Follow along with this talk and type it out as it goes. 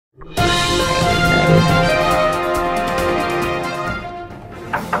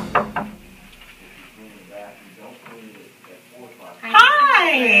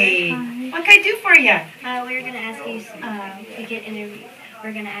What can I do for you? We were going to ask you, to get interviewed.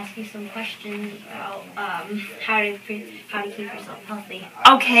 We're going to ask you some questions about how to keep yourself healthy.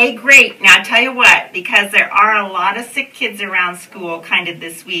 Okay, great. Now, I'll tell you what, because there are a lot of sick kids around school kind of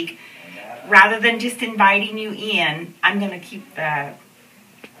this week, rather than just inviting you in, I'm going to keep the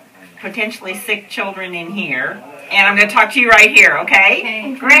potentially sick children in here, and I'm going to talk to you right here, okay?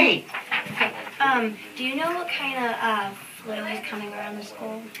 Okay. Great. Okay. Do you know what kind of flu is coming around the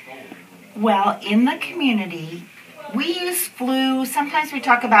school? Well, in the community, we use flu. Sometimes we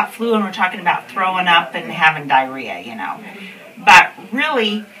talk about flu and we're talking about throwing up and having diarrhea, you know. But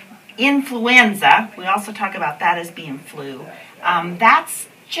really, influenza, we also talk about that as being flu. That's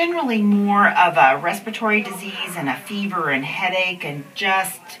generally more of a respiratory disease and a fever and headache and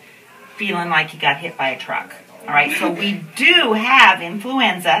just feeling like you got hit by a truck. All right, so we do have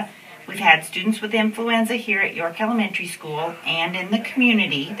influenza. We've had students with influenza here at York Elementary School, and in the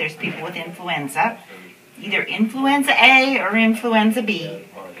community, there's people with influenza, either influenza A or influenza B.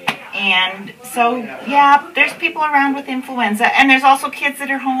 And so, yeah, there's people around with influenza, and there's also kids that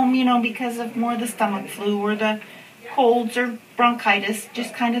are home, you know, because of more of the stomach flu or the colds or bronchitis,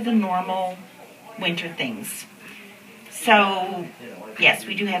 just kind of the normal winter things. So, yes,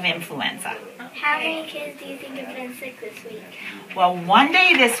 we do have influenza. How many kids do you think have been sick this week? Well, one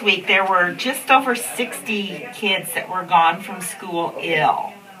day this week, there were just over 60 kids that were gone from school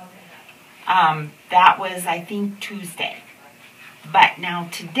ill. That was, I think, Tuesday. But now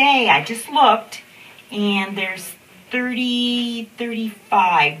today, I just looked, and there's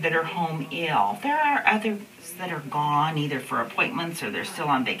 35 that are home ill. There are others that are gone, either for appointments, or they're still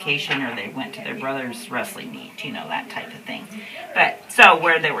on vacation, or they went to their brother's wrestling meet, you know, that type of thing. But, so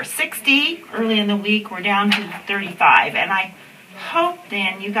where there were 60 early in the week, we're down to 35. And I hope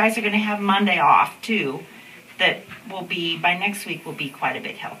then you guys are going to have Monday off, too. That will be, by next week, will be quite a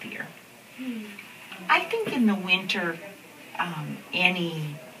bit healthier. I think in the winter,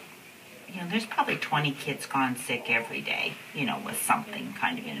 there's probably 20 kids gone sick every day, you know, with something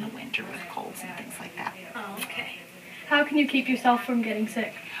kind of in the winter with colds and things like that. Oh, okay. How can you keep yourself from getting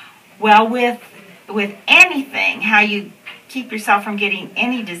sick? Well, with anything, how you keep yourself from getting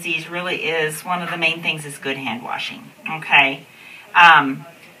any disease really is one of the main things is good hand washing, okay? And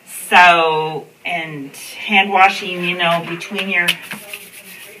hand washing, you know, between your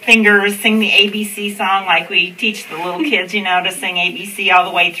fingers, sing the ABC song like we teach the little kids, you know, to sing ABC all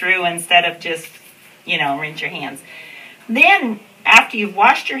the way through instead of just, you know, rinse your hands. Then, after you've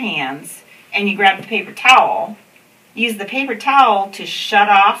washed your hands and you grab the paper towel, use the paper towel to shut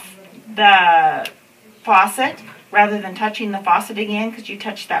off the faucet rather than touching the faucet again because you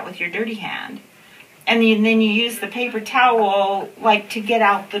touched that with your dirty hand. And then you use the paper towel like to get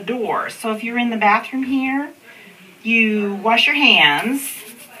out the door. So if you're in the bathroom here, you wash your hands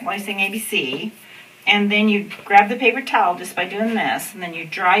while you sing ABC, and then you grab the paper towel just by doing this, and then you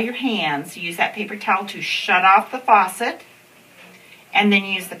dry your hands. You use that paper towel to shut off the faucet, and then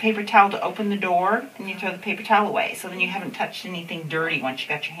you use the paper towel to open the door, and you throw the paper towel away. So then you haven't touched anything dirty once you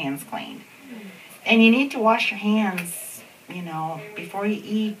got your hands cleaned. And you need to wash your hands, you know, before you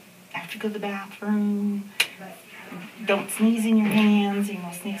eat, after you go to the bathroom. Don't sneeze in your hands. You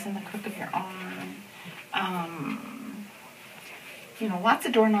know, sneeze in the crook of your arm. You know, lots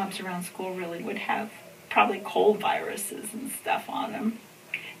of doorknobs around school really would have probably cold viruses and stuff on them.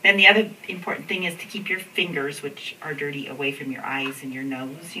 Then the other important thing is to keep your fingers, which are dirty, away from your eyes and your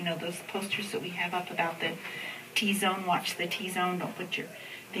nose. You know, those posters that we have up about the T-zone, watch the T-zone. Don't put your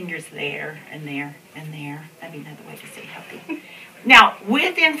fingers there and there and there. That'd be another way to stay healthy. Now,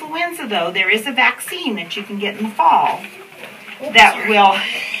 with influenza, though, there is a vaccine that you can get in the fall that will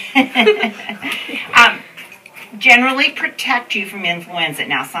generally protect you from influenza.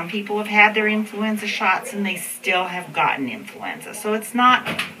 Now, some people have had their influenza shots and they still have gotten influenza. So it's not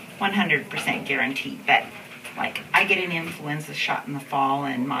 100% guaranteed. But, like, I get an influenza shot in the fall,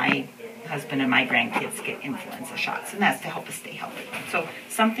 and my husband and my grandkids get influenza shots. And that's to help us stay healthy. So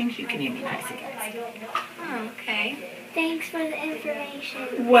some things you can immunize against. Oh, okay. Thanks for the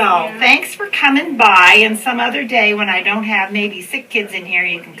information. Well, thanks for coming by. And some other day when I don't have maybe sick kids in here,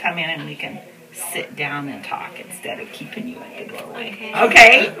 you can come in and we can sit down and talk instead of keeping you at the doorway.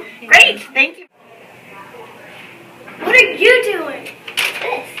 Okay? Great. Thank you. What are you doing?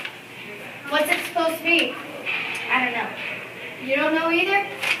 This. What's it supposed to be? I don't know. You don't know either?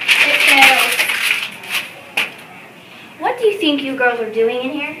 It fails. What do you think you girls are doing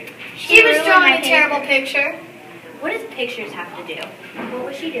in here? She was ruined drawing my a terrible paper. picture. What does pictures have to do? What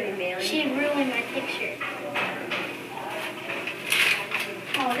was she doing, Bailey? She ruined my picture.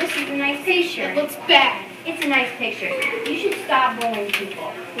 Oh, this is a nice picture. It looks bad. It's a nice picture. You should stop bullying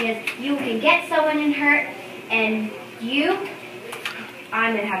people because you can get someone in hurt, and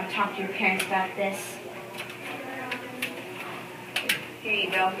I'm gonna have to talk to your parents about this. Here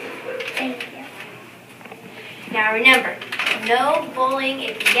you go. Thank you. Now remember, no bullying.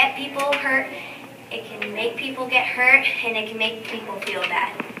 It can get people hurt. It can make people get hurt, and it can make people feel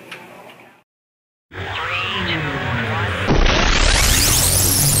bad.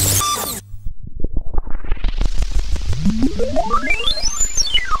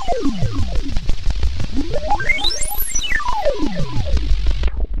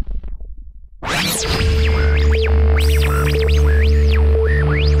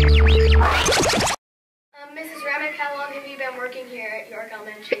 Mrs. Remick, how long have you been working here at York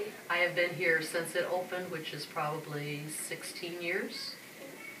Elementary? I have been here since it opened, which is probably 16 years.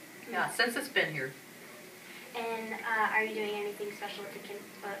 Yeah, since it's been here. And are you doing anything special with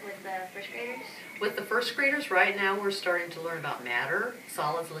the first graders? With the first graders, right now we're starting to learn about matter,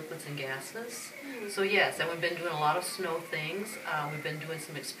 solids, liquids, and gases. So yes, and we've been doing a lot of snow things. We've been doing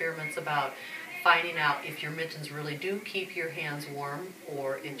some experiments about finding out if your mittens really do keep your hands warm,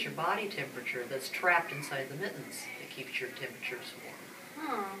 or it's your body temperature that's trapped inside the mittens that keeps your temperatures warm.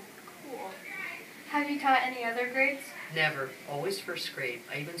 Oh, cool. Have you taught any other grades? Never, always first grade.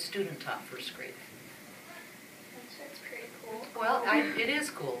 I even student taught first grade. That's pretty cool. Well, it is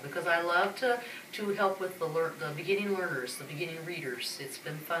cool because I love to help with the beginning learners, the beginning readers. It's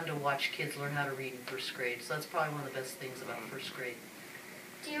been fun to watch kids learn how to read in first grade, so that's probably one of the best things about first grade.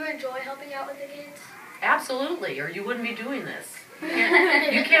 Do you enjoy helping out with the kids? Absolutely, or you wouldn't be doing this.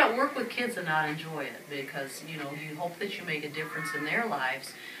 You can't work with kids and not enjoy it because, you hope that you make a difference in their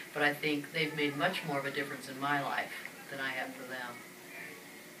lives, but I think they've made much more of a difference in my life than I have for them.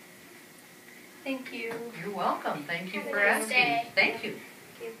 Thank you. You're welcome. Thank you Have a for nice asking. day. Thank you.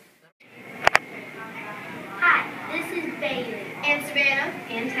 Hi, this is Bailey. And Savannah.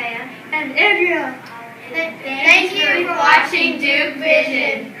 And Taya. And Andrea. Thank you for watching Duke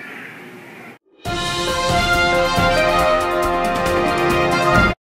Vision.